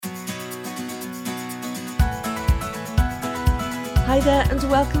Hi there and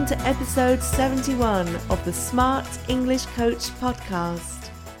welcome to episode 71 of the Smart English Coach podcast,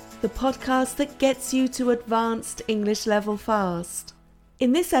 the podcast that gets you to advanced English level fast.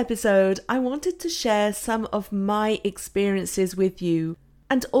 In this episode, I wanted to share some of my experiences with you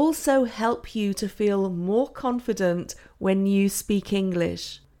and also help you to feel more confident when you speak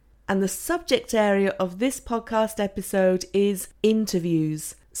English. And the subject area of this podcast episode is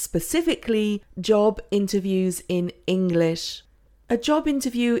interviews, specifically job interviews in English. A job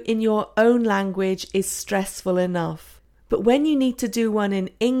interview in your own language is stressful enough, but when you need to do one in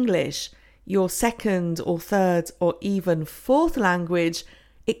English, your second or third or even fourth language,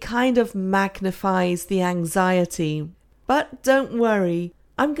 it kind of magnifies the anxiety. But don't worry,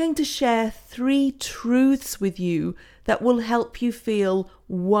 I'm going to share 3 truths with you that will help you feel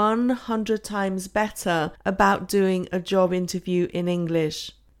 100 times better about doing a job interview in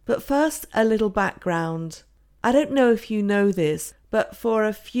English. But first, a little background. I don't know if you know this, but for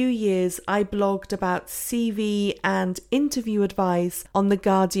a few years I blogged about CV and interview advice on the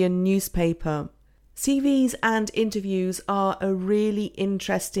Guardian newspaper. CVs and interviews are a really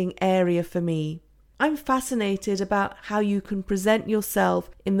interesting area for me. I'm fascinated about how you can present yourself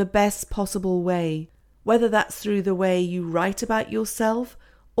in the best possible way, whether that's through the way you write about yourself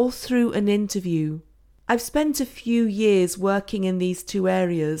or through an interview. I've spent a few years working in these 2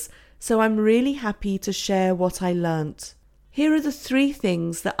 areas, so I'm really happy to share what I learnt. Here are the 3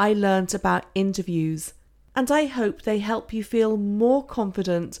 things that I learnt about interviews, and I hope they help you feel more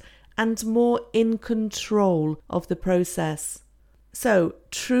confident and more in control of the process. So,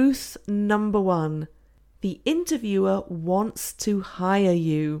 truth number 1. The interviewer wants to hire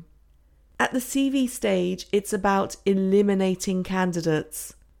you. At the CV stage, it's about eliminating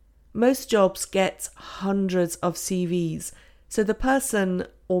candidates. Most jobs get hundreds of CVs, so the person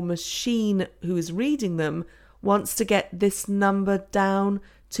or machine who is reading them wants to get this number down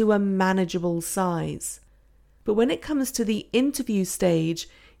to a manageable size. But when it comes to the interview stage,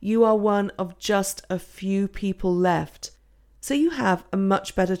 you are one of just a few people left, so you have a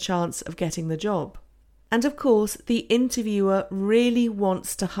much better chance of getting the job. And of course, the interviewer really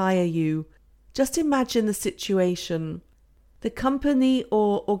wants to hire you. Just imagine the situation. The company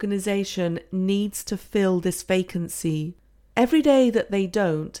or organization needs to fill this vacancy. Every day that they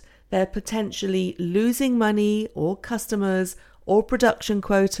don't, they're potentially losing money or customers or production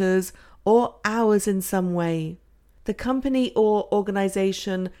quotas or hours in some way. The company or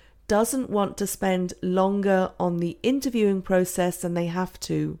organization doesn't want to spend longer on the interviewing process than they have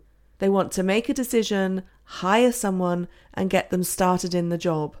to. They want to make a decision, hire someone, and get them started in the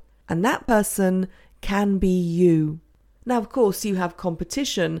job. And that person can be you. Now, of course, you have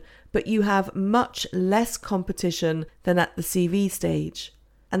competition, but you have much less competition than at the CV stage.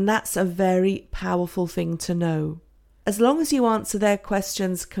 And that's a very powerful thing to know. As long as you answer their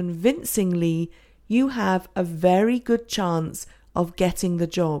questions convincingly, you have a very good chance of getting the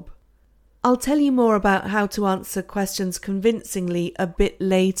job. I'll tell you more about how to answer questions convincingly a bit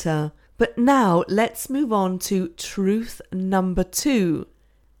later, but now let's move on to truth number 2.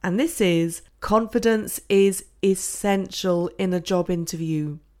 And this is, confidence is essential in a job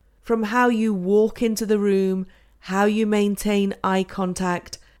interview. From how you walk into the room, how you maintain eye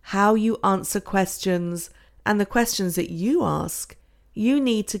contact, how you answer questions, and the questions that you ask, you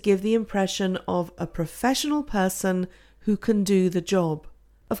need to give the impression of a professional person who can do the job.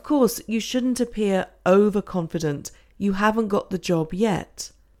 Of course, you shouldn't appear overconfident. You haven't got the job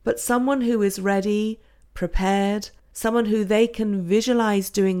yet. But someone who is ready, prepared, someone who they can visualize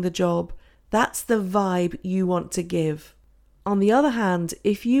doing the job, that's the vibe you want to give. On the other hand,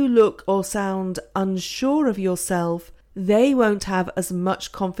 if you look or sound unsure of yourself, they won't have as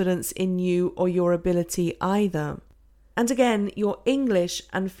much confidence in you or your ability either. And again, your English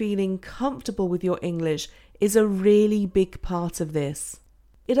and feeling comfortable with your English is a really big part of this.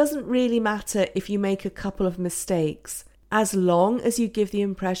 It doesn't really matter if you make a couple of mistakes, as long as you give the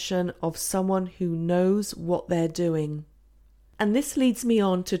impression of someone who knows what they're doing. And this leads me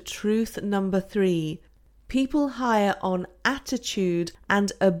on to truth number 3. People hire on attitude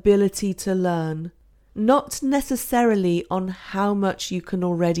and ability to learn, not necessarily on how much you can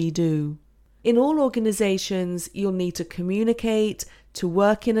already do. In all organizations, you'll need to communicate, to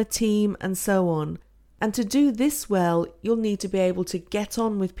work in a team, and so on. And to do this well, you'll need to be able to get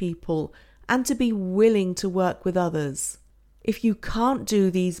on with people and to be willing to work with others. If you can't do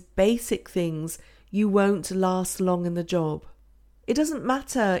these basic things, you won't last long in the job. It doesn't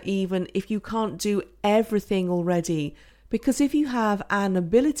matter even if you can't do everything already, because if you have an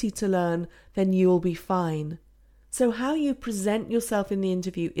ability to learn, then you'll be fine. So how you present yourself in the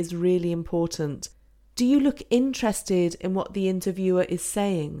interview is really important. Do you look interested in what the interviewer is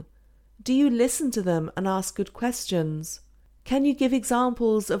saying? Do you listen to them and ask good questions? Can you give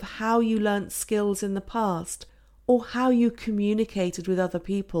examples of how you learnt skills in the past or how you communicated with other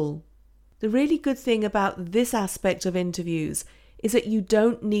people? The really good thing about this aspect of interviews is that you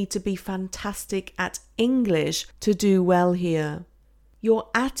don't need to be fantastic at English to do well here. Your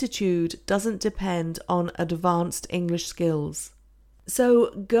attitude doesn't depend on advanced English skills. So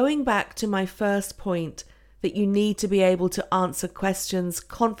going back to my first point, that you need to be able to answer questions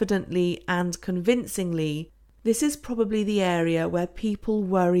confidently and convincingly, this is probably the area where people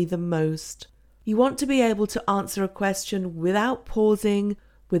worry the most. You want to be able to answer a question without pausing,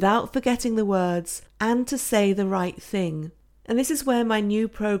 without forgetting the words, and to say the right thing. And this is where my new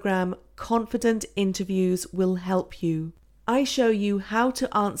program, Confident Interviews, will help you. I show you how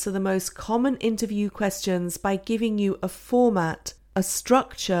to answer the most common interview questions by giving you a format, a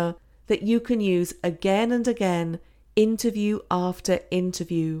structure that you can use again and again, interview after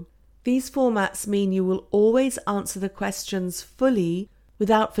interview. These formats mean you will always answer the questions fully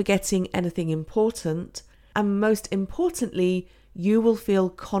without forgetting anything important, and most importantly, you will feel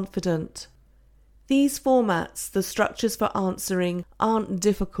confident. These formats, the structures for answering, aren't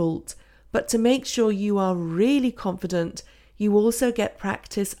difficult, but to make sure you are really confident, you also get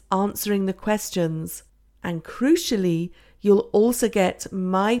practice answering the questions. And crucially, you'll also get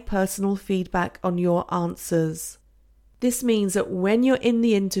my personal feedback on your answers. This means that when you're in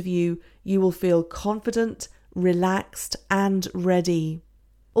the interview, you will feel confident, relaxed, and ready.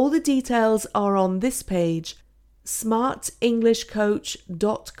 All the details are on this page,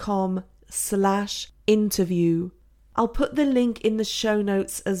 smartenglishcoach.com/interview. I'll put the link in the show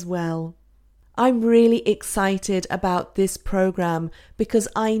notes as well. I'm really excited about this program because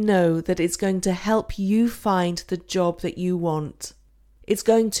I know that it's going to help you find the job that you want. It's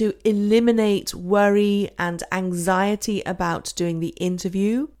going to eliminate worry and anxiety about doing the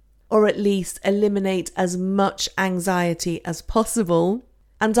interview, or at least eliminate as much anxiety as possible.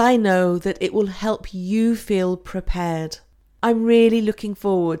 And I know that it will help you feel prepared. I'm really looking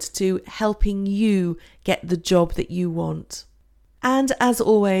forward to helping you get the job that you want. And as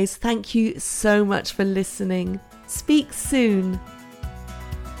always, thank you so much for listening. Speak soon.